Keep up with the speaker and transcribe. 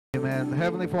Amen.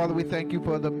 Heavenly Father, we thank you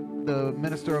for the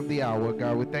minister of the hour,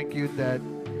 God. We thank you that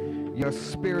your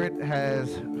spirit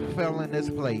has fell in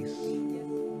this place.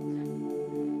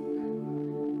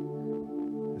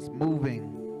 It's moving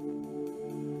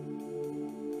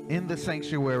in the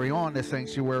sanctuary, on the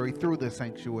sanctuary, through the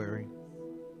sanctuary.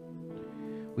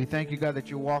 We thank you, God, that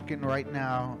you're walking right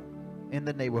now in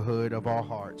the neighborhood of our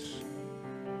hearts.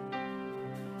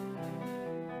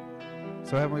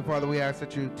 So, Heavenly Father, we ask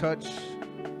that you touch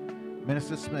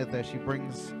Minister Smith as she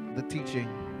brings the teaching.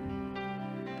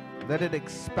 Let it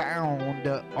expound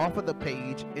off of the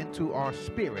page into our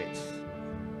spirits.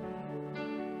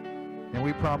 And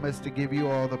we promise to give you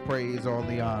all the praise, all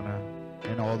the honor,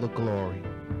 and all the glory.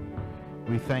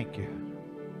 We thank you.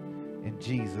 In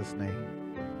Jesus'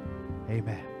 name,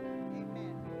 amen.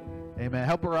 Amen. Amen.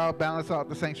 Help her out, balance out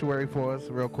the sanctuary for us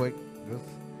real quick. Just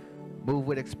move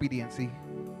with expediency.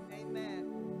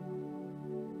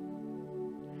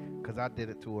 Because I did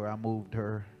it to her. I moved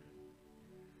her.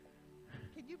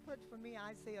 Can you put for me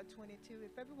Isaiah 22?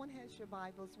 If everyone has your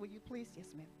Bibles, will you please?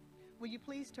 Yes, ma'am. Will you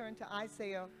please turn to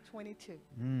Isaiah 22?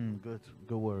 Good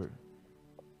word.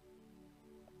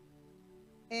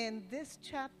 And this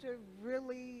chapter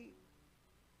really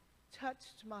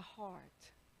touched my heart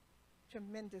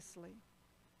tremendously.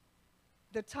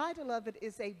 The title of it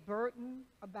is A Burden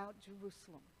About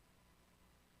Jerusalem.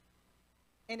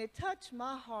 And it touched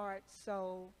my heart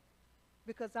so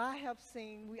because I have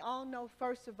seen, we all know,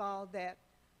 first of all, that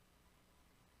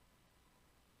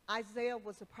Isaiah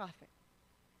was a prophet.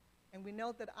 And we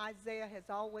know that Isaiah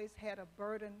has always had a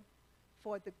burden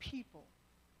for the people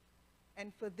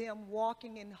and for them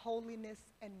walking in holiness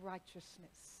and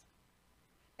righteousness.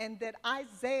 And that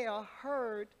Isaiah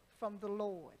heard from the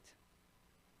Lord.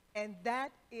 And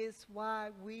that is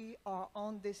why we are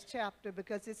on this chapter,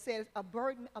 because it says a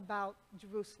burden about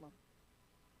Jerusalem.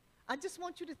 I just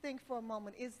want you to think for a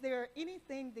moment, is there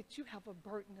anything that you have a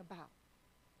burden about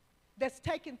that's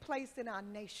taking place in our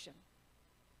nation,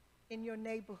 in your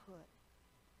neighborhood,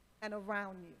 and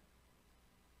around you?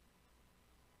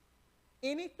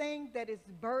 Anything that is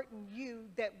burdening you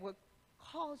that would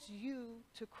cause you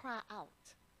to cry out.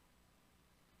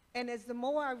 And as the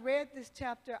more I read this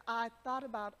chapter, I thought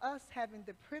about us having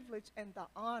the privilege and the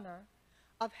honor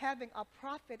of having a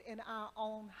prophet in our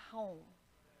own home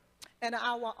and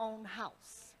our own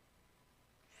house.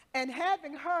 And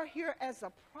having her here as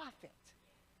a prophet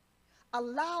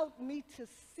allowed me to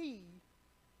see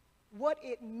what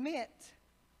it meant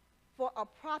for a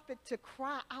prophet to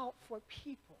cry out for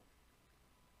people.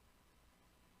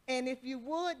 And if you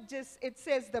would just, it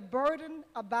says the burden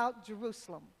about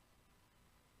Jerusalem.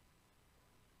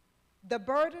 The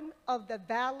burden of the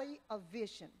valley of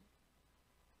vision.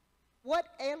 What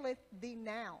aileth thee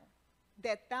now,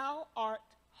 that thou art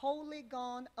wholly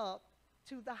gone up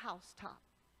to the housetop?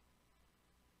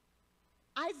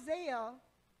 Isaiah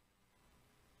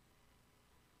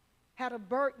had a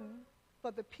burden for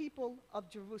the people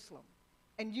of Jerusalem.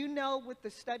 And you know, with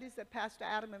the studies that Pastor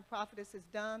Adam and Prophetess has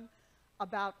done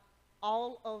about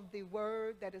all of the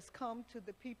word that has come to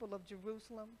the people of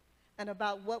Jerusalem, and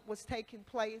about what was taking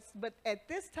place. But at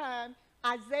this time,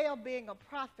 Isaiah being a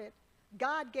prophet,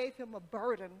 God gave him a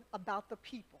burden about the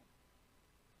people.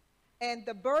 And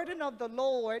the burden of the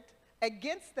Lord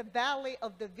against the valley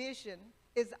of the vision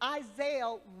is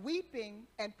Isaiah weeping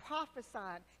and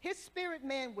prophesying. His spirit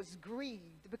man was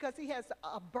grieved because he has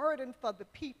a burden for the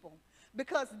people,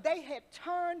 because they had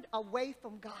turned away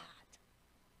from God.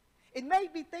 It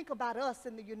made me think about us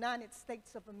in the United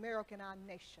States of America and our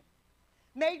nation.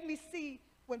 Made me see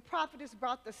when Prophetess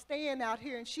brought the stand out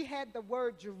here and she had the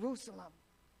word Jerusalem.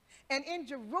 And in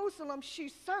Jerusalem, she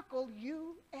circled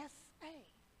USA.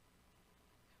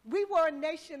 We were a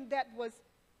nation that was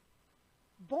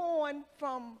born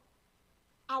from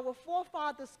our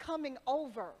forefathers coming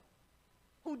over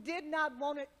who did not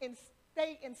want to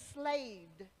stay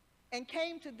enslaved and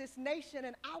came to this nation,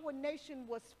 and our nation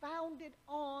was founded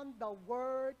on the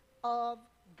word of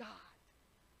God.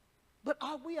 But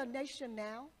are we a nation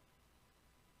now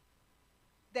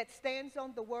that stands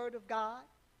on the word of God?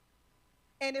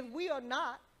 And if we are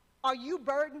not, are you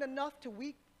burdened enough to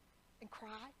weep and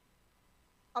cry?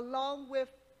 Along with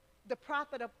the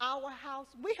prophet of our house,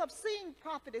 we have seen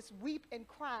prophetess weep and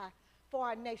cry for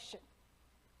our nation.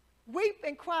 Weep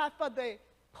and cry for the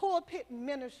pulpit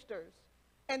ministers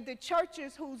and the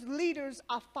churches whose leaders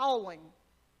are falling.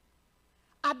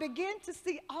 I began to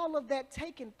see all of that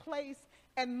taking place,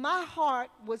 and my heart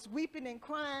was weeping and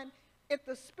crying in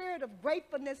the spirit of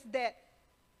gratefulness that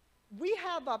we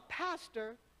have a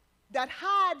pastor that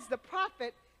hides the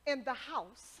prophet in the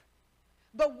house,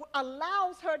 but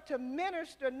allows her to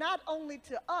minister not only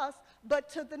to us, but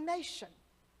to the nation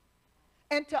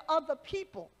and to other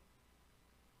people.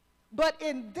 But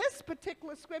in this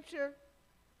particular scripture,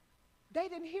 they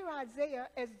didn't hear Isaiah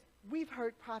as we've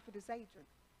heard Prophetess Adrian.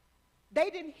 They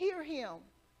didn't hear him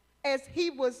as he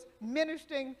was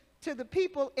ministering to the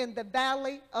people in the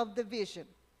valley of the vision.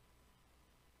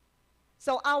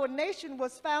 So our nation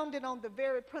was founded on the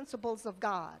very principles of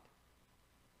God.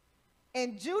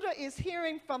 And Judah is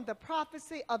hearing from the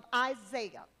prophecy of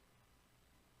Isaiah.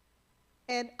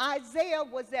 And Isaiah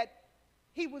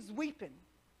he was weeping.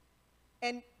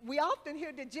 And we often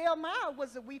hear that Jeremiah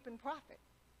was a weeping prophet.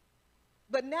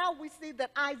 But now we see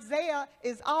that Isaiah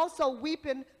is also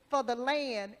weeping for the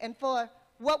land and for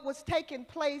what was taking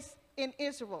place in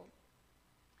Israel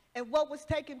and what was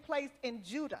taking place in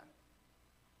Judah.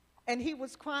 And he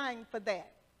was crying for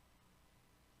that.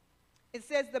 It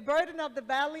says, the burden of the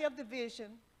valley of the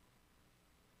vision,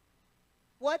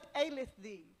 what aileth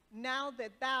thee, now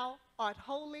that thou art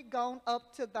wholly gone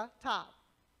up to the top?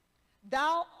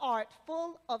 Thou art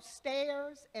full of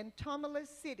stairs and tumultuous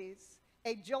cities,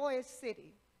 a joyous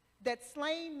city, that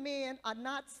slain men are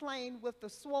not slain with the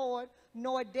sword,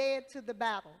 nor dead to the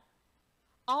battle.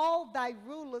 All thy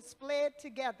rulers fled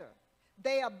together.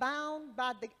 They are bound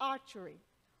by the archery.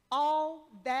 All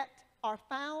that are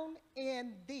found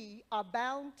in thee are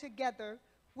bound together,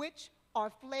 which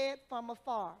are fled from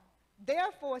afar.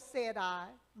 Therefore said I,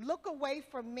 look away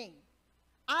from me.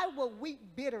 I will weep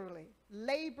bitterly,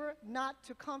 labor not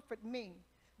to comfort me,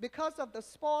 because of the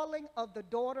spoiling of the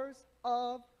daughters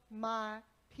of my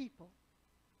people.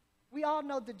 We all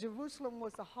know that Jerusalem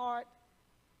was the heart,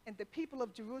 and the people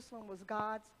of Jerusalem was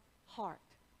God's heart.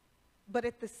 But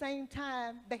at the same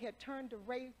time, they had turned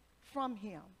away from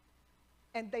him,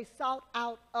 and they sought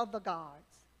out other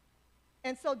gods.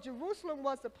 And so Jerusalem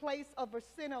was a place of a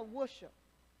sinner worship.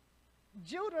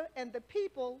 Judah and the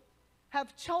people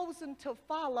have chosen to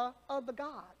follow other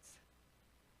gods,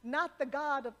 not the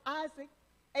God of Isaac,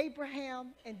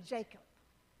 Abraham, and Jacob.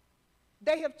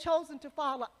 They have chosen to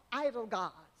follow idol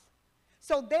gods.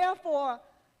 So therefore,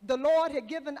 the Lord had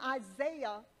given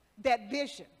Isaiah that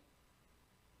vision.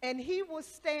 And he was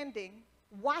standing,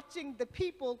 watching the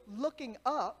people looking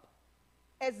up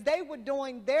as they were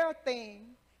doing their thing,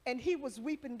 and he was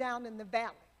weeping down in the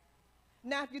valley.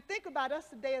 Now, if you think about us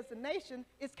today as a nation,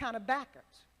 it's kind of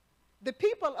backwards. The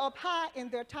people up high in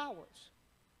their towers,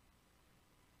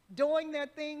 doing their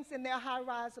things in their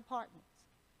high-rise apartments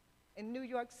in New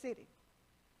York City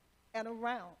and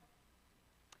around,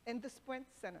 in the Sprint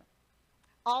Center,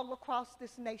 all across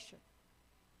this nation.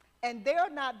 And they're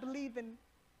not believing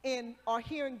in or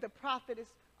hearing the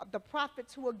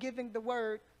prophets who are giving the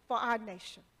word for our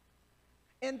nation.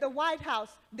 In the White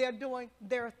House, they're doing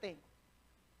their thing.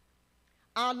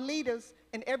 Our leaders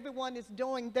and everyone is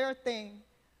doing their thing,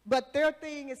 but their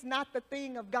thing is not the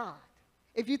thing of God.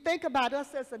 If you think about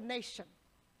us as a nation,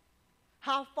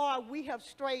 how far we have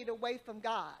strayed away from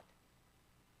God.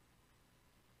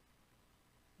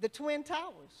 The Twin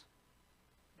Towers,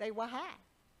 they were high,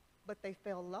 but they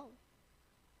fell low.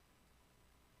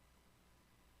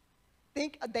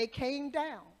 Think they came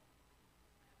down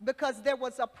because there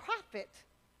was a prophet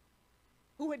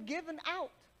who had given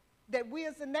out that we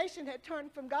as a nation had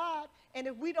turned from God, and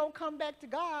if we don't come back to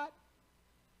God,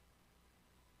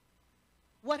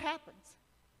 what happens?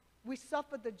 We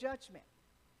suffer the judgment.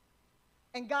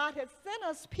 And God has sent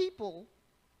us people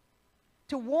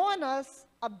to warn us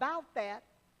about that,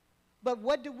 but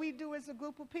what do we do as a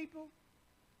group of people?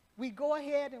 We go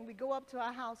ahead and we go up to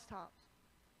our housetops.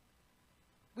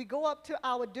 We go up to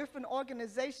our different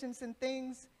organizations and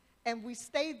things, and we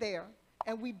stay there,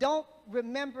 and we don't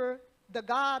remember the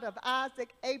God of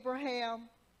Isaac, Abraham,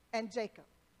 and Jacob.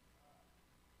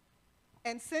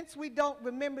 And since we don't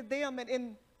remember them and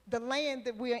in the land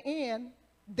that we're in,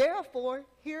 therefore,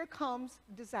 here comes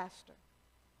disaster.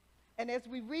 And as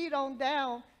we read on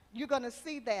down, you're going to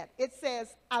see that. It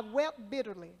says, I wept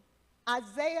bitterly.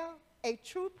 Isaiah, a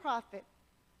true prophet,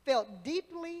 felt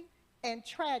deeply and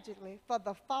tragically for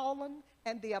the fallen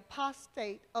and the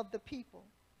apostate of the people.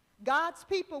 God's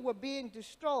people were being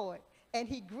destroyed, and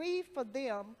he grieved for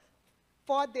them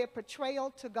for their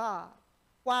betrayal to God.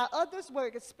 While others were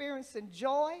experiencing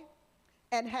joy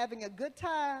and having a good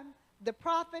time, the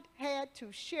prophet had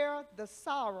to share the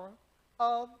sorrow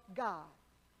of God.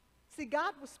 See,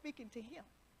 God was speaking to him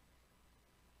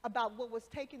about what was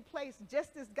taking place,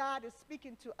 just as God is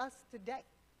speaking to us today.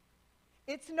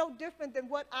 It's no different than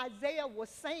what Isaiah was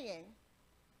saying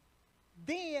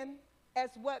then as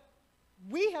what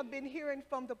we have been hearing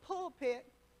from the pulpit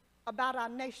about our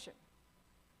nation,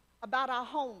 about our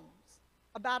homes,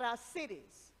 about our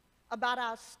cities, about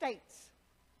our states,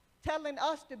 telling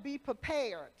us to be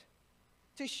prepared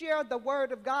to share the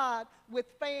word of God with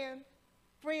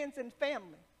friends and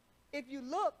family. If you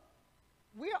look,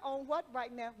 we're on what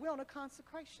right now? We're on a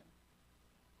consecration.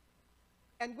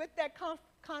 And with that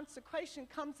consecration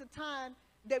comes a time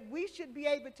that we should be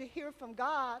able to hear from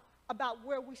God about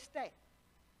where we stay,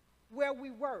 where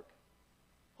we work,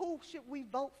 who should we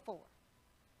vote for,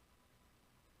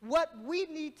 what we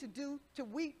need to do to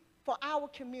weep for our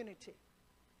community,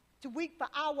 to weep for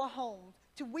our homes,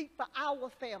 to weep for our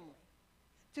family,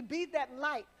 to be that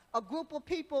light, a group of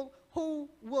people who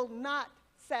will not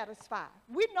satisfy.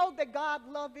 We know that God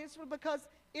loved Israel because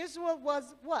Israel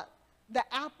was what? The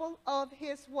apple of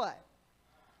his what?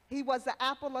 He was the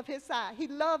apple of his eye. He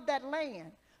loved that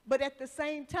land. But at the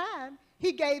same time,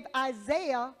 he gave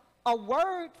Isaiah a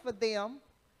word for them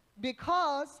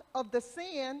because of the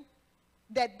sin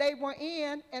that they were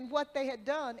in and what they had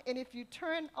done. And if you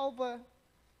turn over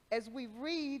as we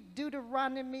read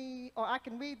Deuteronomy, or I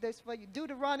can read this for you,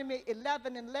 Deuteronomy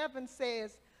 11:11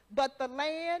 says, "But the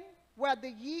land whether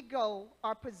ye go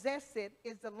or possess it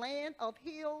is the land of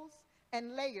hills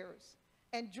and layers,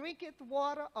 and drinketh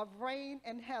water of rain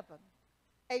and heaven,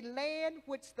 a land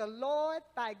which the Lord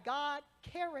thy God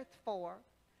careth for.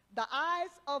 The eyes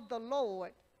of the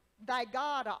Lord thy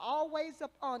God are always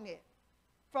upon it,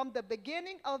 from the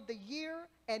beginning of the year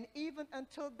and even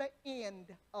until the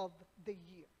end of the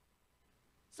year."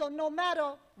 So no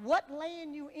matter what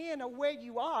land you in or where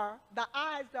you are, the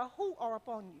eyes of who are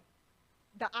upon you?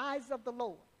 The eyes of the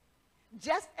Lord.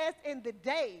 Just as in the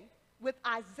day with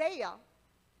Isaiah,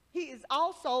 he is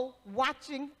also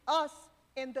watching us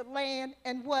in the land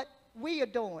and what we are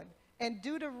doing. And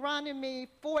Deuteronomy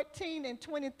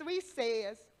 14:23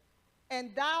 says,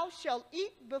 "And thou shalt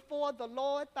eat before the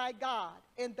Lord thy God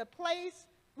in the place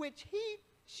which he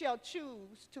shall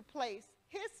choose to place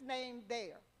his name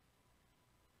there.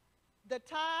 The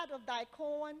tithe of thy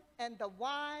corn and the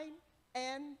wine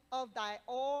and of thy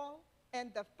oil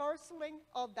and the firstling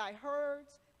of thy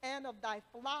herds and of thy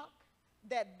flock,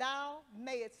 that thou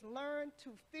mayest learn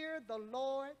to fear the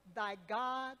Lord thy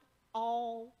God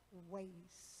always."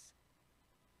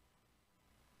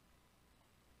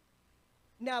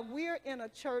 Now, we're in a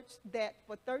church that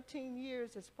for 13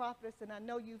 years as prophets, and I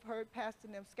know you've heard Pastor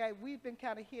Nemskay, we've been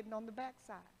kind of hidden on the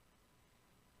backside.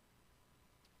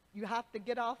 You have to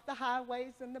get off the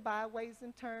highways and the byways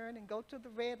and turn and go to the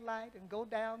red light and go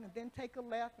down and then take a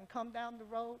left and come down the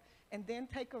road and then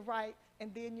take a right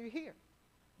and then you're here.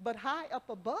 But high up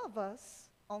above us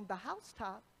on the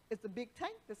housetop is a big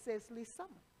tank that says Lee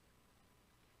Summit.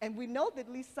 And we know that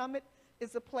Lee Summit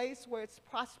is a place where it's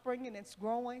prospering and it's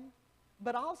growing.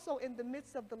 But also in the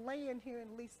midst of the land here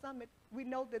in Lee Summit, we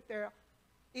know that there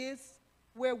is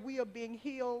where we are being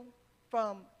healed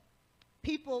from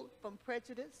people, from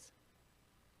prejudice,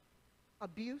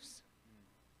 abuse.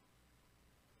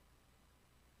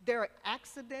 There are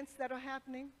accidents that are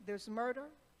happening. There's murder.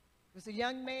 There's a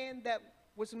young man that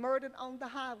was murdered on the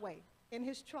highway in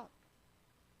his truck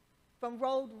from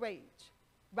road rage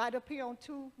right up here on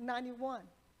 291.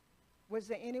 Was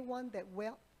there anyone that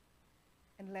wept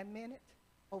and lamented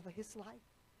over his life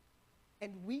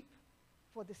and weep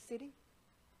for the city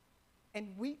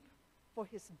and weep for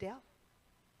his death,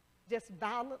 just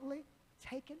violently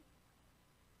taken?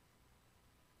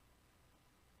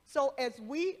 So as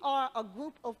we are a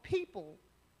group of people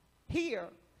here,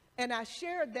 and I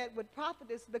shared that with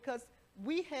Prophetess because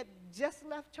we had just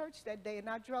left church that day and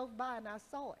I drove by and I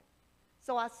saw it.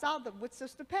 So I saw them with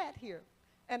Sister Pat here.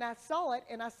 And I saw it,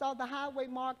 and I saw the highway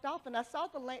marked off, and I saw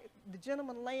the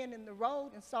gentleman laying in the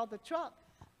road and saw the truck.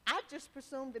 I just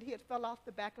presumed that he had fell off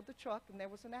the back of the truck and there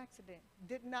was an accident.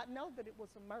 Did not know that it was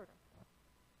a murder.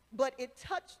 But it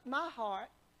touched my heart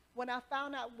when I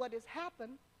found out what has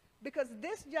happened, because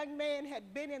this young man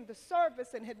had been in the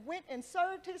service and had went and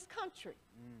served his country,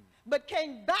 but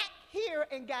came back here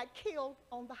and got killed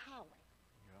on the highway.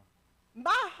 Yeah.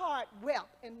 My heart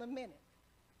wept and lamented.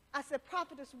 I said,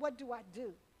 "Prophetess, what do I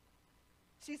do?"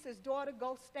 She says, "Daughter,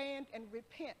 go stand and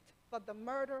repent for the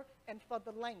murder and for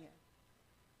the land,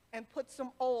 and put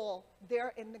some oil there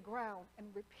in the ground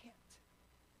and repent."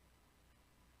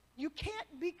 You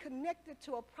can't be connected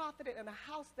to a prophet in a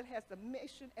house that has a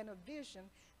mission and a vision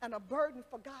and a burden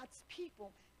for God's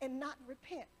people and not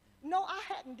repent. No, I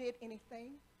hadn't did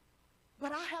anything,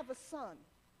 but I have a son.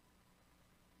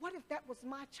 What if that was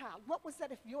my child? What was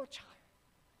that if your child?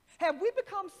 Have we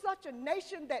become such a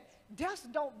nation that deaths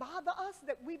don't bother us,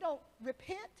 that we don't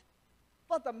repent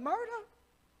for the murder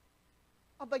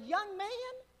of a young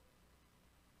man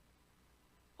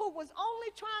who was only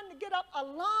trying to get up a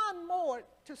lawnmower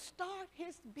to start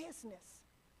his business.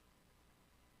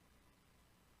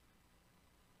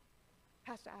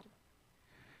 Pastor Adam.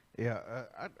 Yeah,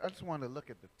 I just want to look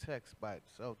at the text by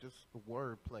itself, just the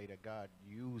wordplay that God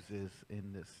uses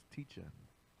in this teaching.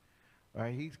 All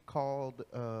right, he called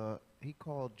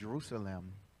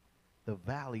Jerusalem the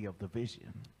valley of the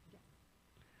vision. Yes.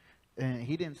 And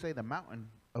he didn't say the mountain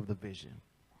of the vision.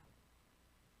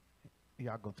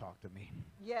 Y'all gonna talk to me.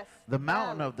 Yes. The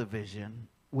mountain of the vision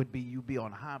would be you be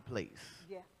on a high place.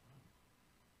 Yeah.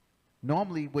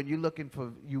 Normally when you're looking for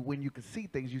when you can see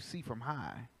things, you see from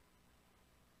high.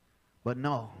 But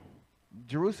no,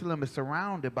 Jerusalem is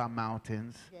surrounded by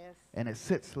mountains. Yes. And it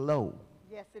sits low.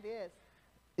 Yes, it is.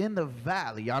 In the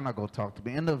valley, y'all not gonna talk to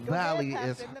me. In the valley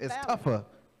is tougher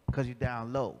because you're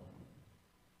down low.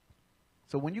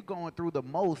 So when you're going through the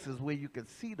most is where you can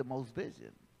see the most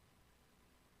vision.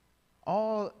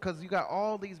 Because you got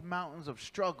all these mountains of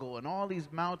struggle and all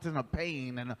these mountains of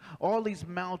pain and all these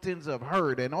mountains of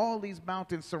hurt and all these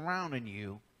mountains surrounding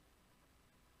you.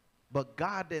 But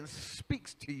God then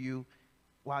speaks to you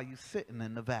while you're sitting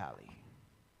in the valley.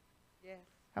 Yes.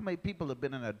 How many people have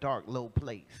been in a dark, low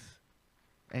place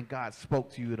and God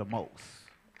spoke to you the most?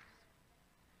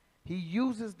 He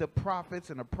uses the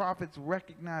prophets, and the prophets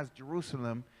recognize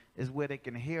Jerusalem is where they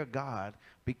can hear God,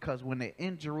 because when they're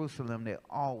in Jerusalem, they're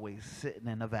always sitting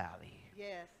in the valley.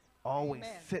 Yes. Always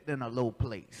Amen. sitting in a low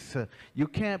place. You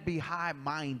can't be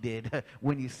high-minded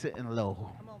when you're sitting low.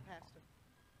 Come on, Pastor.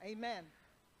 Amen.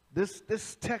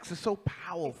 This text is so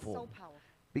powerful. It's so powerful.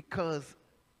 Because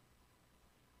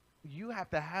you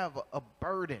have to have a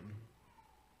burden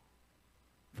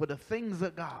for the things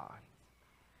of God,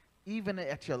 even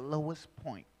at your lowest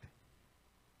point.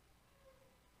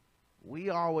 We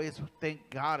always think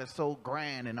God is so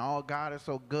grand and all God is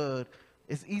so good.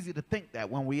 It's easy to think that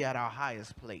when we're at our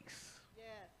highest place. Yes.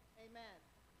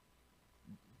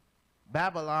 Amen.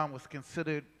 Babylon was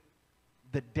considered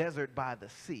the desert by the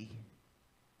sea,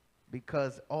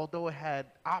 because although it had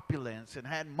opulence and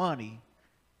had money,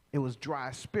 it was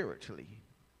dry spiritually.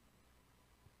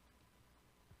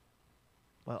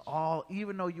 But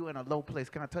even though you're in a low place,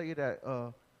 can I tell you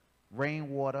that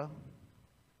rainwater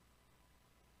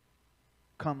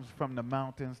comes from the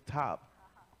mountain's top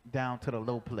down to the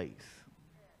low place?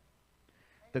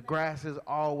 The grass is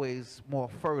always more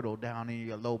fertile down in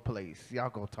your low place. Y'all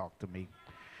go talk to me.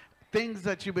 Things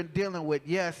that you've been dealing with,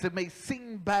 yes, it may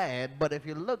seem bad, but if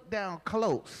you look down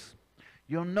close,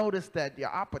 you'll notice that your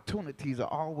opportunities are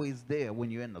always there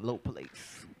when you're in the low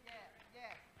place.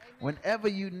 Whenever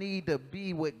you need to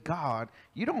be with God,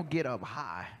 you don't get up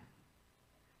high.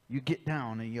 You get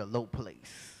down in your low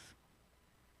place.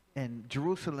 And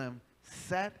Jerusalem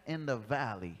sat in the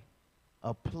valley,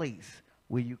 a place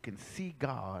where you can see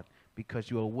God because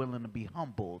you are willing to be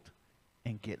humbled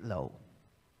and get low.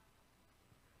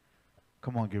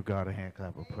 Come on, give God a hand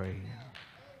clap of praise.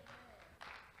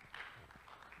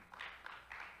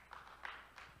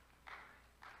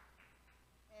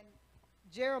 And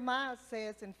Jeremiah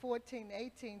says in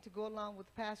 14:18, to go along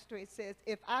with Pastor, it says,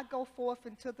 if I go forth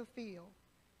into the field,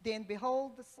 then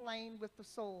behold the slain with the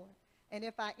sword. And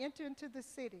if I enter into the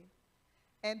city,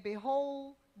 and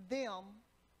behold them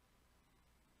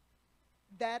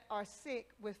that are sick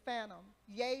with phantom,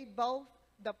 yea, both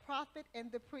the prophet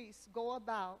and the priest go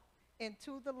about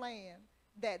into the land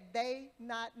that they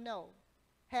not know.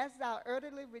 Hast thou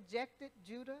utterly rejected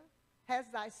Judah? Has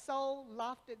thy soul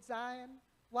lofted Zion?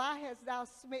 Why hast thou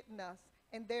smitten us,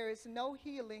 and there is no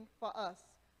healing for us?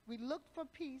 We looked for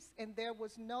peace, and there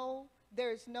is no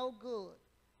good.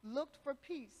 Looked for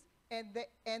peace,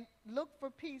 and looked for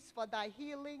peace for thy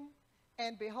healing,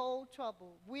 and behold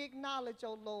trouble. We acknowledge,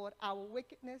 O Lord, our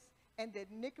wickedness and the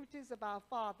iniquities of our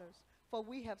fathers, for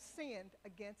we have sinned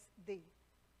against thee.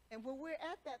 And when we're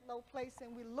at that low place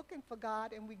and we're looking for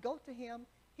God and we go to him,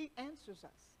 he answers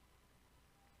us.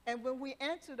 And when we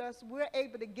answered us, we're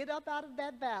able to get up out of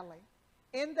that valley,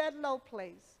 in that low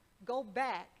place, go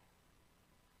back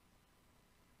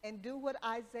and do what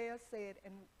Isaiah said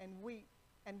and weep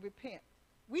and repent.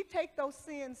 We take those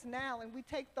sins now and we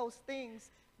take those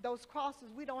things, those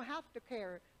crosses we don't have to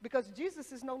carry, because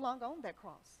Jesus is no longer on that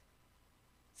cross.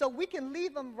 So we can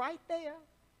leave them right there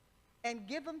and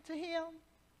give them to him,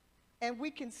 and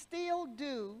we can still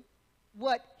do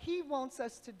what he wants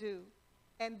us to do,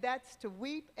 and that's to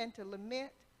weep and to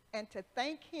lament and to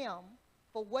thank him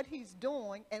for what he's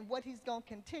doing and what he's going to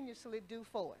continuously do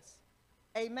for us.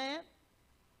 Amen?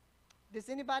 Does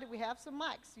anybody, we have some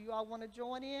mics. You all want to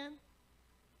join in?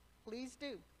 Please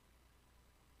do.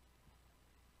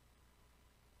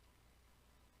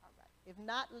 All right. If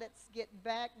not, let's get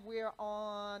back. We're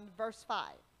on verse 5.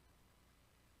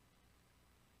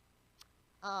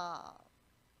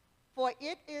 For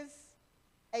it is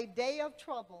a day of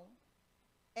trouble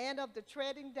and of the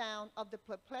treading down of the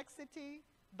perplexity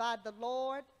by the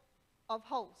Lord of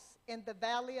hosts in the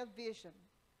valley of vision,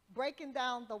 breaking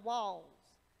down the walls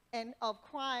and of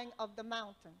crying of the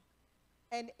mountain.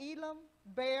 And Elam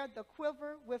bare the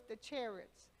quiver with the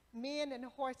chariots, men and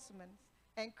horsemen,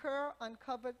 and Ker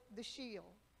uncovered the shield.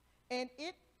 And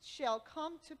it shall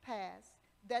come to pass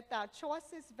that thy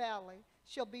choicest valley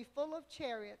shall be full of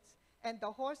chariots, and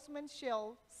the horsemen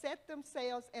shall set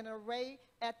themselves in array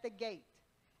at the gate.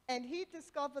 And he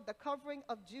discovered the covering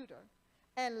of Judah,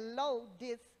 and lo,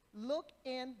 didst look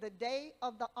in the day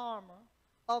of the armor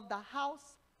of the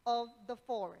house of the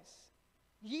forest.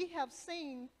 Ye have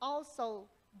seen also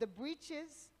the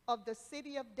breaches of the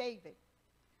city of David,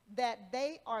 that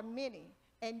they are many,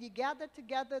 and ye gather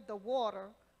together the water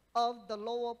of the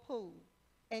lower pool.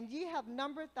 And ye have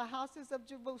numbered the houses of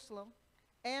Jerusalem,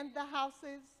 and the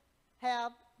houses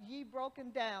have ye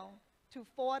broken down to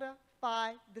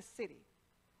fortify the city.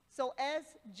 So as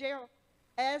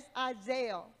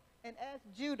Isaiah and as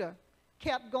Judah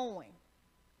kept going,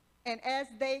 and as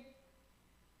they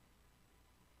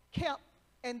kept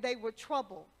and they were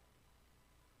troubled,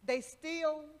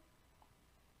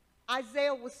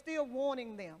 Isaiah was still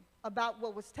warning them about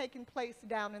what was taking place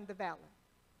down in the valley.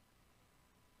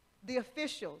 The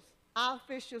officials, our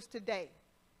officials today,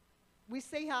 we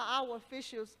see how our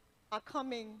officials are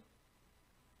coming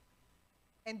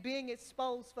and being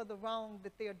exposed for the wrong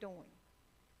that they're doing.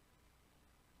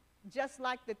 Just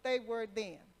like that they were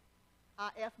then.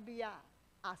 Our FBI,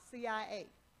 our CIA,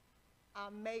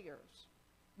 our mayors.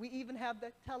 We even have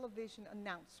the television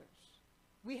announcers.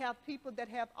 We have people that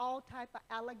have all type of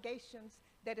allegations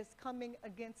that is coming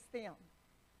against them.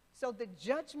 So the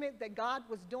judgment that God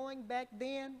was doing back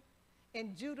then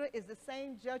in Judah is the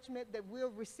same judgment that we're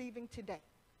receiving today.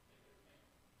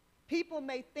 People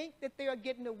may think that they are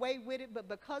getting away with it, but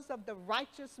because of the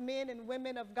righteous men and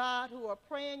women of God who are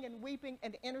praying and weeping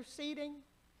and interceding,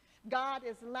 God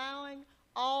is allowing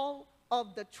all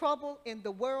of the trouble in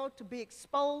the world to be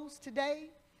exposed today,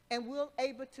 and we're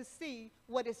able to see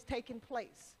what is taking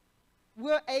place.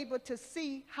 We're able to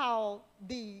see how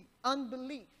the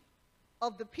unbelief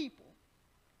of the people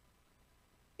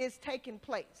is taking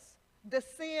place, the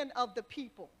sin of the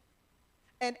people.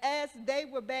 And as they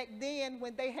were back then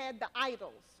when they had the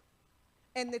idols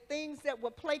and the things that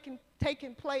were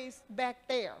taking place back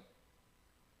there,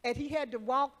 and he had to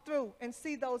walk through and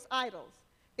see those idols,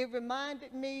 it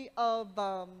reminded me of,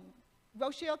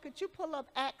 Rochelle, could you pull up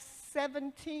Acts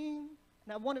 17?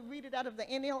 And I want to read it out of the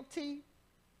NLT.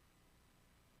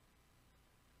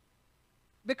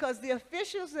 Because the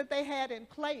officials that they had in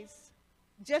place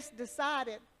just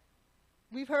decided,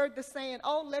 we've heard the saying,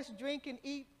 oh, let's drink and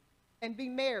eat and be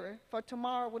merry, for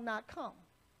tomorrow will not come.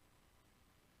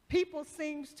 People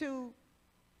seem to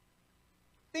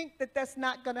think that that's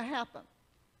not going to happen.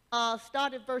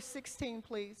 Start at verse 16,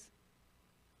 please.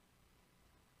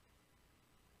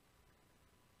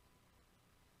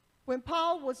 When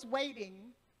Paul was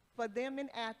waiting for them in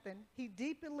Athens,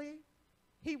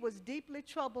 he was deeply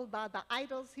troubled by the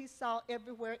idols he saw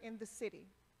everywhere in the city.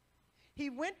 He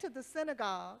went to the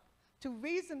synagogue to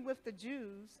reason with the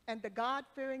Jews and the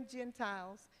God-fearing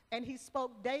Gentiles, and he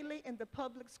spoke daily in the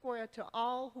public square to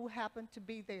all who happened to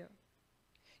be there.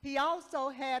 He also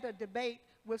had a debate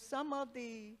with some of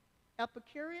the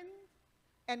Epicureans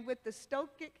and with the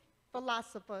Stoic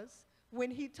philosophers.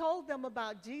 When he told them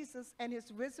about Jesus and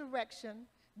his resurrection,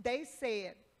 they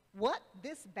said, what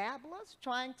this babbler's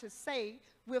trying to say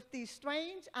with these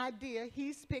strange ideas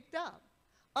he's picked up?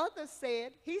 Others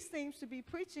said, he seems to be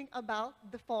preaching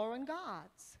about the foreign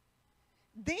gods.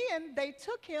 Then they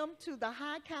took him to the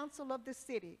high council of the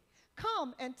city.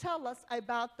 Come and tell us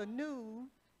about the new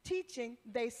teaching,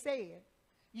 they said.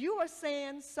 You are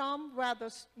saying some rather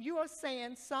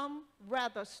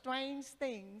strange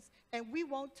things, and we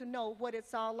want to know what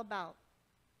it's all about.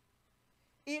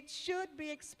 It should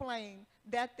be explained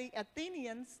that the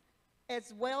Athenians,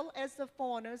 as well as the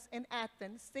foreigners in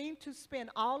Athens, seem to spend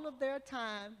all of their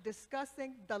time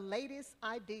discussing the latest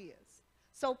ideas.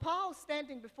 So Paul,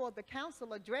 standing before the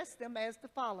council, addressed them as the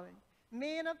following.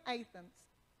 Men of Athens,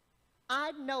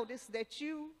 I noticed that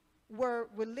you were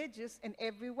religious in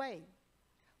every way.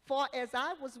 For as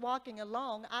I was walking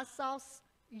along, I saw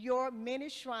your many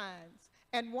shrines,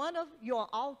 and one of your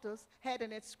altars had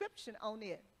an inscription on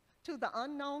it, to the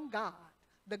unknown God.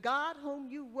 The God whom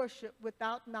you worship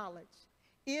without knowledge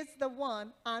is the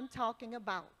one I'm talking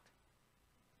about.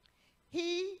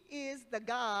 He is the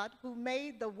God who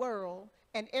made the world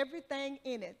and everything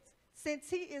in it. Since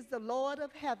he is the Lord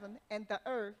of heaven and the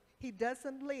earth, he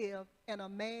doesn't live in a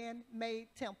man-made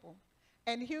temple.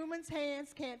 And humans'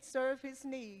 hands can't serve his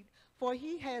need, for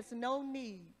he has no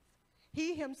needs.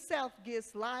 He himself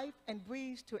gives life and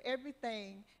breathes to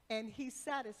everything, and he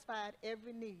satisfied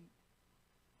every need.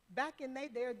 Back in their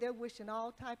day, they're wishing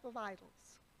all type of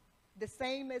idols, the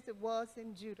same as it was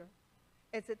in Judah,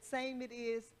 as the same it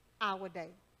is our day.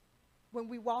 When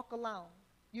we walk along,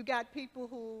 you got people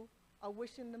who are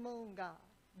wishing the moon god,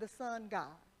 the sun god,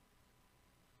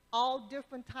 all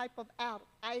different type of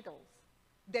idols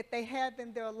that they have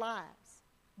in their lives.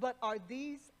 But are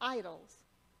these idols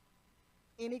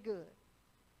any good?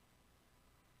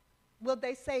 Will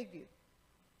they save you?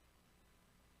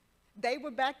 They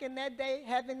were back in that day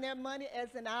having their money,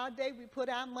 as in our day, we put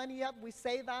our money up, we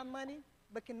save our money,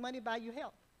 but can money buy you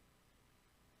health?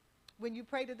 When you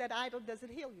pray to that idol, does it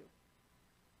heal you?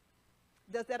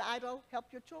 Does that idol help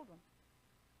your children?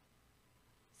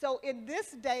 So in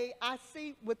this day, I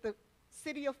see with the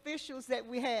city officials that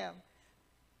we have,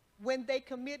 when they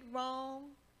commit wrong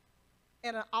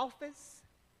in an office,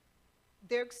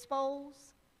 they're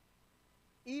exposed,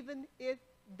 even if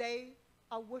they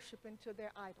are worshiping to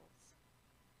their idols.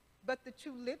 But the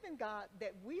true living God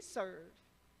that we serve,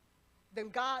 the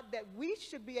God that we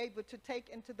should be able to take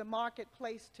into the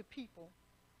marketplace to people,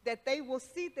 that they will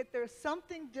see that there's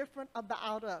something different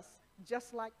about us,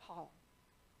 just like Paul.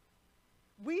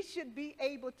 We should be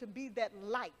able to be that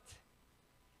light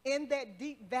in that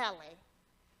deep valley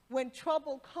when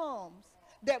trouble comes,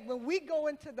 that when we go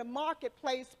into the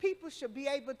marketplace, people should be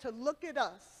able to look at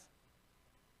us.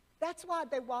 That's why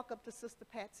they walk up to Sister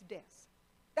Pat's desk.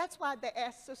 That's why they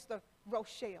asked Sister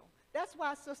Rochelle. That's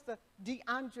why Sister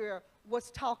DeAndrea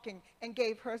was talking and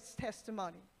gave her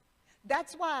testimony.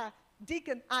 That's why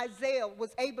Deacon Isaiah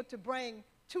was able to bring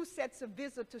 2 sets of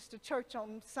visitors to church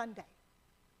on Sunday.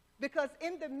 Because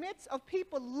in the midst of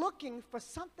people looking for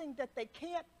something that they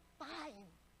can't find,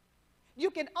 you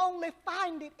can only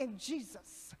find it in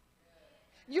Jesus.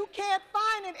 You can't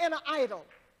find it in an idol.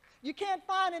 You can't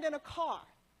find it in a car.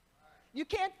 You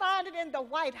can't find it in the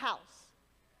White House.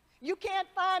 You can't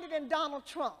find it in Donald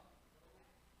Trump.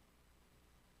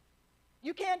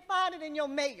 You can't find it in your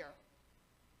mayor.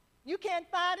 You can't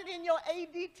find it in your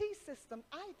ADT system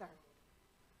either.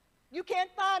 You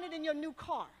can't find it in your new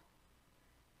car.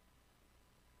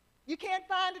 You can't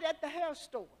find it at the hair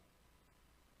store.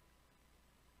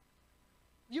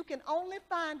 You can only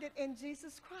find it in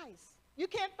Jesus Christ. You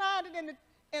can't find it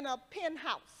in a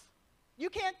penthouse. You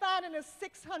can't find it in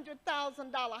a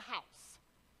 $600,000 house.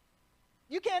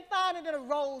 You can't find it in a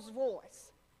Rolls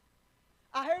Royce.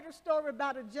 I heard a story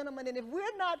about a gentleman, and if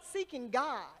we're not seeking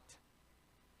God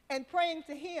and praying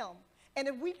to him, and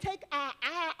if we take our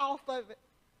eye off of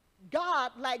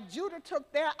God, like Judah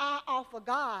took their eye off of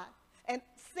God, and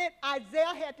sent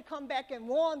Isaiah had to come back and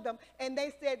warn them, and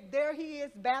they said, there he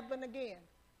is babbling again.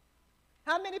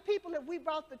 How many people have we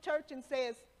brought to church and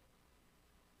says,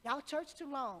 y'all church too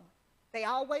long? They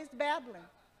always babbling.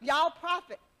 Y'all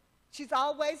prophet. She's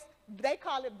always, they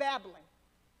call it babbling,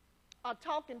 or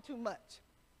talking too much.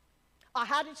 Or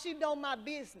how did she know my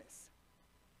business?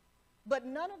 But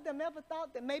none of them ever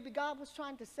thought that maybe God was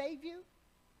trying to save you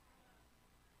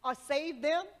or save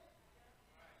them.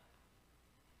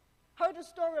 Heard a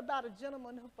story about a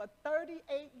gentleman who for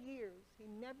 38 years, he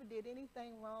never did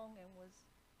anything wrong and was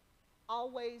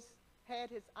always had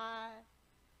his eye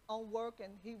on work,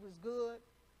 and he was good.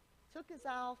 Took his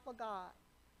eye off for God,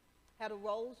 had a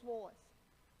Rolls Royce,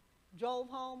 drove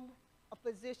home a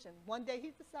physician. One day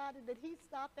he decided that he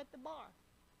stopped at the bar.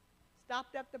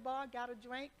 Stopped at the bar, got a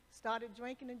drink, started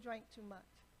drinking and drank too much.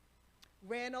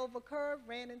 Ran over a curb,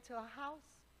 ran into a house,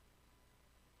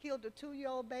 killed a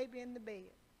 2-year-old baby in the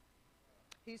bed.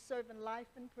 He's serving life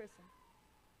in prison.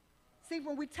 See,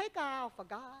 when we take our eye off of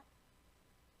God,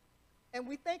 and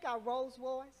we think our Rolls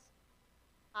Royce,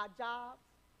 our jobs,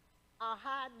 our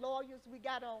hired lawyers we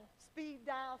got on speed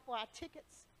dial for our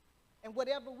tickets, and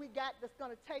whatever we got that's going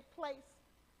to take place,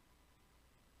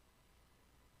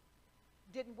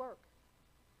 didn't work.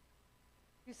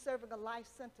 You're serving a life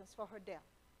sentence for her death.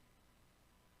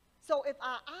 So if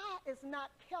our eye is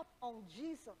not kept on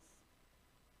Jesus,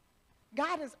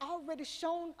 God has already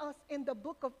shown us in the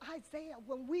book of Isaiah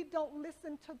when we don't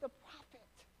listen to the prophet.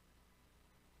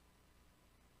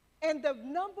 And the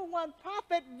number 1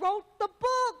 prophet wrote the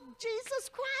book,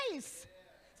 Jesus Christ.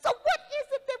 So what is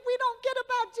it that we don't get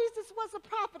about Jesus was a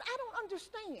prophet? I don't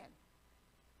understand.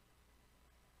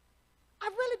 I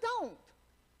really don't.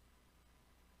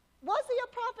 Was he a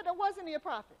prophet or wasn't he a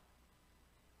prophet?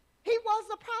 He was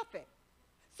a prophet.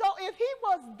 he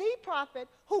was the prophet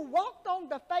who walked on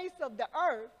the face of the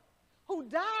earth, who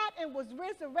died and was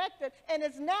resurrected, and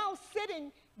is now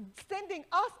sending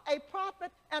us a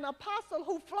prophet, an apostle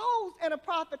who flows in a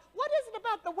prophet. What is it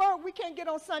about the word we can't get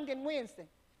on Sunday and Wednesday?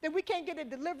 That we can't get a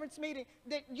deliverance meeting,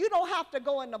 that you don't have to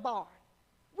go in the bar?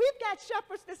 We've got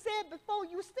shepherds that said before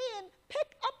you sin, pick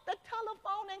up the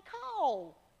telephone and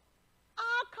call.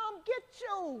 I'll come get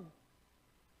you.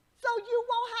 So you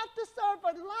won't have to serve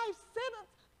a life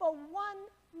sentence for one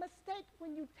mistake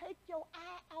when you take your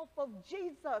eye off of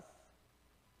Jesus.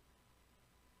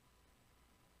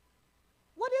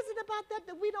 What is it about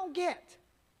that we don't get?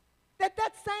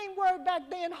 That same word back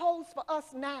then holds for us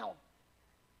now.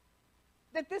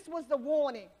 That this was the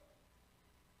warning.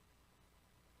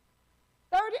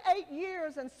 38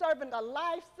 years and serving a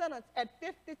life sentence at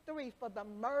 53 for the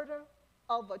murder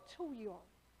of a 2-year-old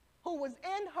who was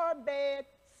in her bed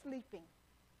sleeping.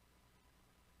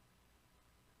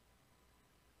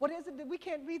 What is it that we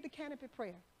can't read the canopy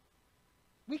prayer?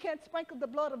 We can't sprinkle the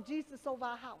blood of Jesus over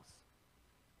our house.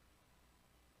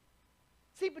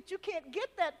 See, but you can't get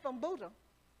that from Buddha.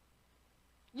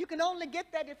 You can only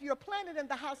get that if you're planted in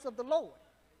the house of the Lord.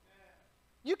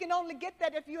 You can only get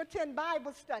that if you attend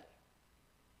Bible study.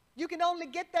 You can only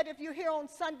get that if you're here on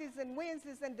Sundays and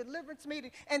Wednesdays and deliverance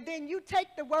meetings, and then you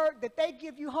take the word that they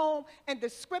give you home and the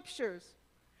scriptures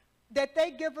that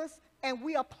they give us, and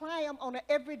we apply them on an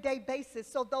everyday basis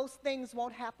so those things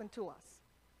won't happen to us.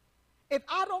 If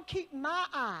I don't keep my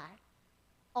eye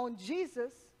on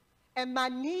Jesus and my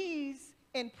knees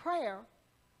in prayer,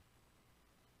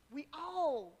 we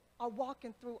all are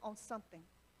walking through on something.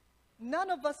 None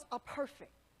of us are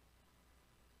perfect.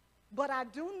 But I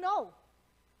do know,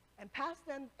 and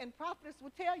pastor and prophetess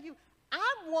will tell you,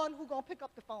 I'm one who's going to pick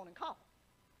up the phone and call.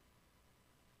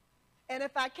 And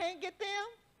if I can't get them,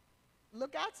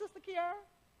 look out, Sister Kiara.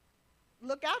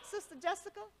 Look out, Sister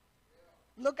Jessica.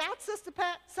 Look out, Sister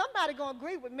Pat. Somebody going to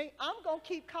agree with me. I'm going to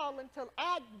keep calling till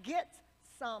I get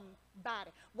somebody.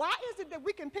 Why is it that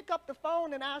we can pick up the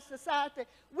phone in our society?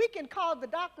 We can call the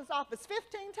doctor's office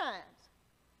 15 times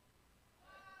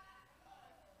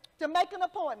to make an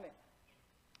appointment.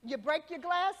 You break your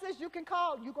glasses, you can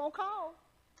call. You're going to call.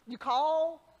 You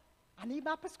call, I need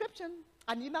my prescription.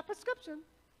 I need my prescription.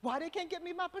 Why they can't get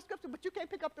me my prescription? But you can't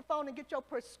pick up the phone and get your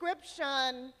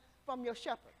prescription from your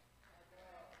shepherd.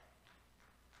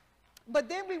 But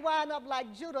then we wind up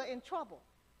like Judah in trouble.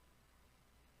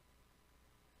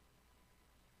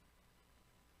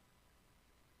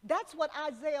 That's what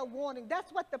Isaiah warning,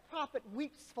 that's what the prophet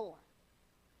weeps for,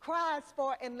 cries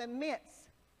for, and laments.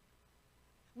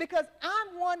 Because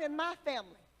I'm one in my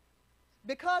family.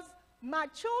 Because my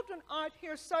children aren't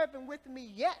here serving with me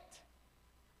yet.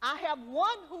 I have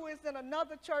one who is in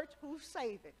another church who's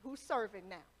saving, who's serving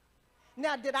now.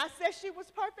 Now, did I say she was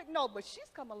perfect? No, but she's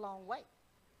come a long way.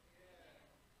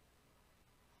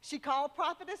 She called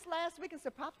prophetess last week and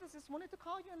said, prophetess just wanted to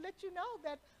call you and let you know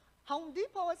that Home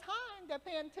Depot is hiring. They're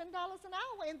paying $10 an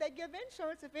hour, and they give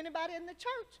insurance if anybody in the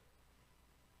church.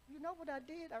 You know what I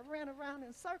did? I ran around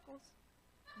in circles.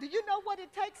 Do you know what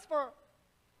it takes for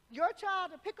your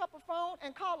child to pick up a phone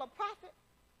and call a prophet?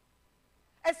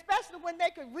 Especially when they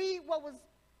could read what was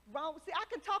wrong. See, I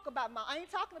can talk about I ain't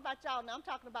talking about y'all now, I'm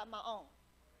talking about my own.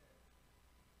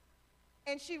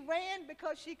 And she ran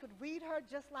because she could read her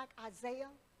just like Isaiah.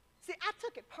 See, I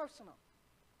took it personal.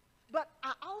 But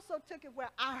I also took it where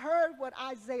I heard what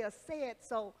Isaiah said,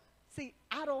 so, see,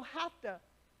 I don't have to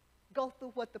go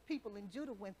through what the people in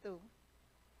Judah went through.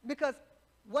 Because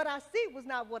what I see was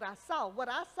not what I saw. What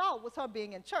I saw was her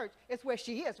being in church. It's where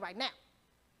she is right now.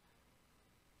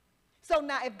 So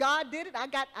now if God did it, I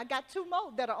got 2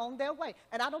 more that are on their way.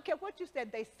 And I don't care what you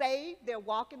said. They saved, they're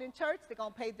walking in church, they're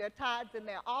going to pay their tithes and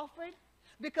their offering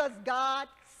because God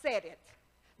said it.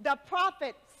 The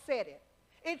prophet said it.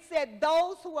 It said,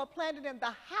 those who are planted in the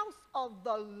house of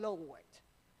the Lord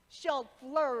shall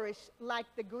flourish like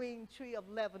the green tree of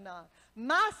Lebanon.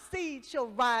 My seed shall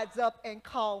rise up and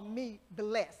call me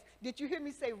blessed. Did you hear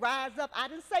me say rise up? I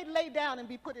didn't say lay down and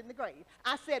be put in the grave.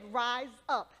 I said rise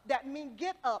up. That means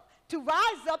get up. To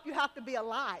rise up, you have to be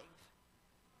alive.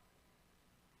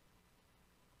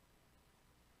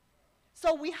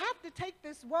 So we have to take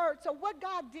this word. So what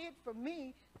God did for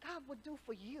me, God will do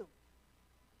for you.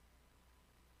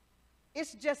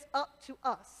 It's just up to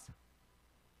us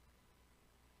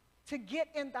to get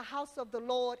in the house of the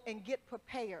Lord and get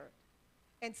prepared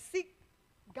and seek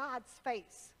God's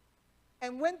face.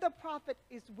 And when the prophet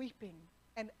is weeping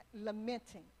and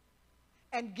lamenting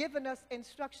and giving us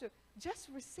instruction, just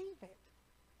receive it.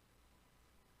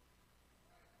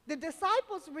 The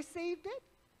disciples received it.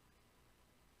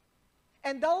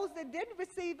 And those that didn't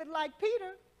receive it, like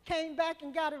Peter, came back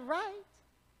and got it right.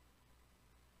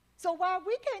 So why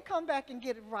we can't come back and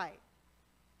get it right?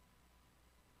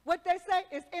 What they say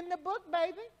is in the book,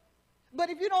 baby. But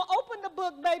if you don't open the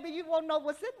book, baby, you won't know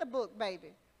what's in the book,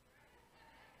 baby.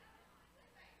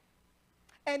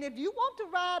 And if you want to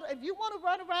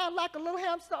run around like a little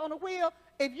hamster on a wheel,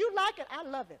 if you like it, I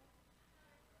love it.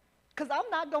 Because I'm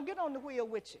not going to get on the wheel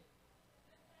with you.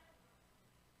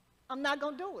 I'm not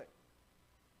going to do it.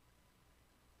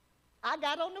 I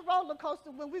got on the roller coaster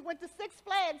when we went to Six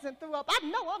Flags and threw up. I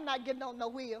know I'm not getting on no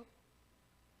wheel.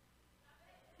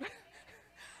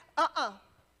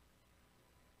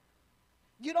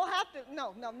 You don't have to,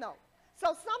 no.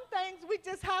 So some things we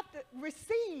just have to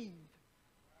receive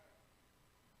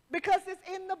because it's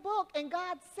in the book and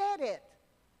God said it.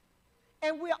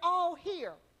 And we're all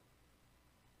here.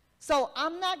 So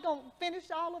I'm not going to finish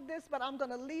all of this, but I'm going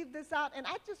to leave this out. And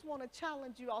I just want to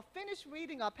challenge you. I'll finish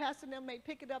reading. Our pastor then may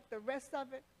pick it up, the rest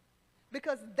of it,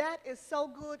 because that is so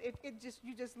good.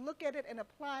 You just look at it and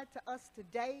apply it to us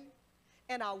today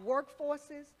in our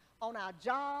workforces, on our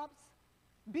jobs.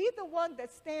 Be the one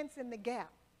that stands in the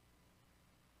gap.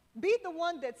 Be the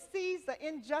one that sees the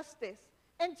injustice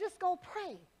and just go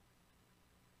pray.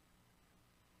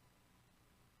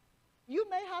 You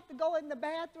may have to go in the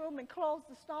bathroom and close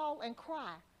the stall and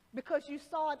cry because you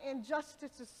saw an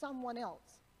injustice to someone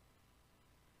else.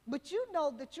 But you know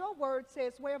that your word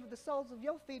says wherever the soles of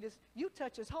your feet is, you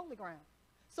touch is holy ground.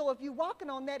 So if you're walking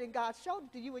on that and God showed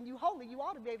it to you and you're holy, you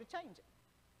ought to be able to change it.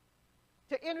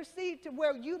 To intercede to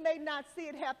where you may not see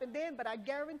it happen then, but I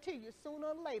guarantee you sooner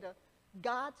or later,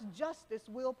 God's justice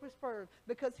will preserve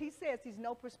because he says he's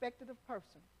no respecter of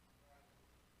person.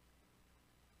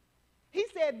 He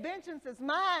said, vengeance is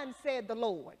mine, said the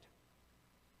Lord.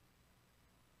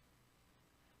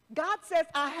 God says,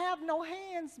 I have no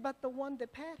hands but the one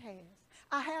that Pat has.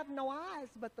 I have no eyes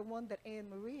but the one that Anne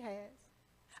Marie has.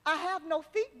 I have no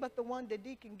feet but the one that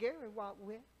Deacon Gary walked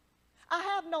with. I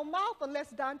have no mouth unless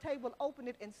Dante will open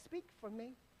it and speak for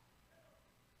me.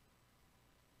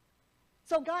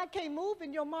 So God can't move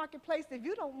in your marketplace if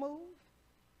you don't move.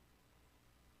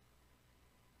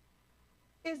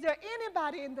 Is there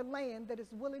anybody in the land that is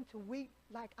willing to weep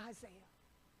like Isaiah?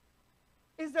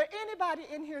 Is there anybody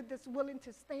in here that's willing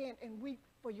to stand and weep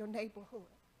for your neighborhood,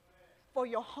 for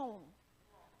your home,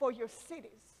 for your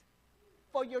cities,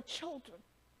 for your children,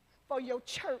 for your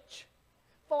church,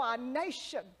 for our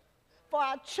nation, for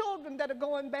our children that are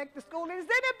going back to school? Is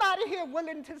anybody here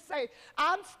willing to say,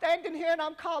 I'm standing here and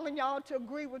I'm calling y'all to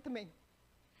agree with me?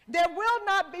 There will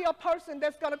not be a person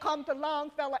that's going to come to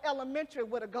Longfellow Elementary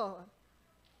with a gun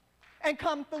and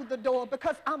come through the door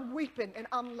because I'm weeping and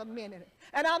I'm lamenting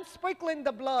and I'm sprinkling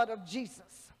the blood of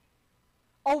Jesus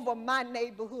over my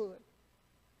neighborhood.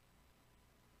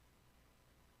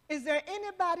 Is there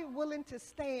anybody willing to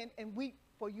stand and weep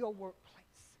for your workplace?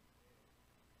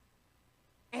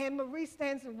 Anne Marie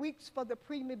stands and weeps for the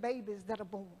preemie babies that are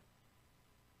born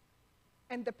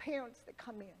and the parents that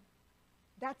come in.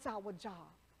 That's our job.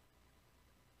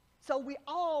 So we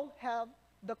all have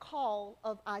the call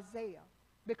of Isaiah.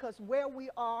 Because where we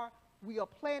are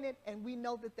planted, and we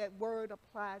know that that word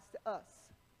applies to us.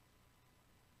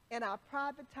 In our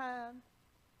private time,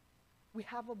 we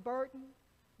have a burden.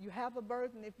 You have a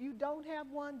burden. If you don't have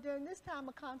one during this time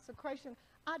of consecration,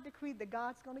 I decree that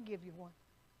God's going to give you one.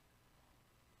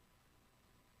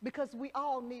 Because we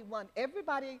all need one.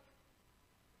 Everybody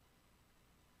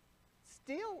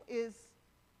still is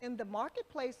in the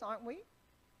marketplace, aren't we?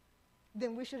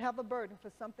 Then we should have a burden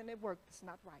for something at work that's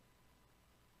not right.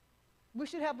 We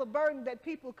should have a burden that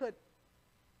people could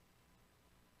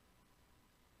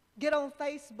get on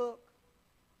Facebook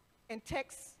and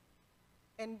text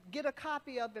and get a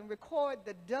copy of and record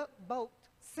the duck boat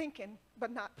sinking but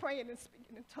not praying and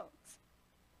speaking in tongues.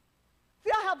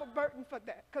 See, I have a burden for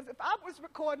that because if I was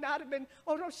recording, I'd have been,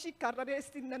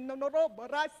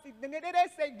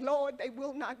 say, Lord, they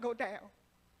will not go down.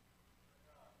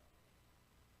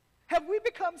 Have we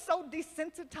become so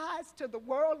desensitized to the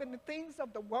world and the things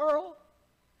of the world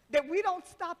that we don't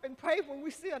stop and pray when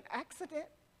we see an accident?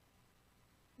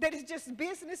 That it's just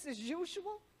business as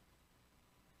usual?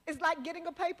 It's like getting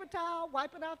a paper towel,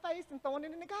 wiping our face, and throwing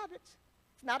it in the garbage.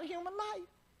 It's not a human life.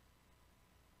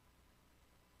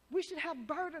 We should have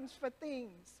burdens for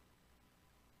things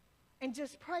and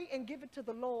just pray and give it to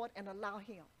the Lord and allow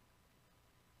him.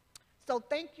 So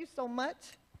thank you so much.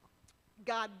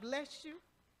 God bless you.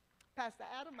 Pastor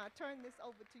Adam, I turn this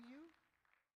over to you.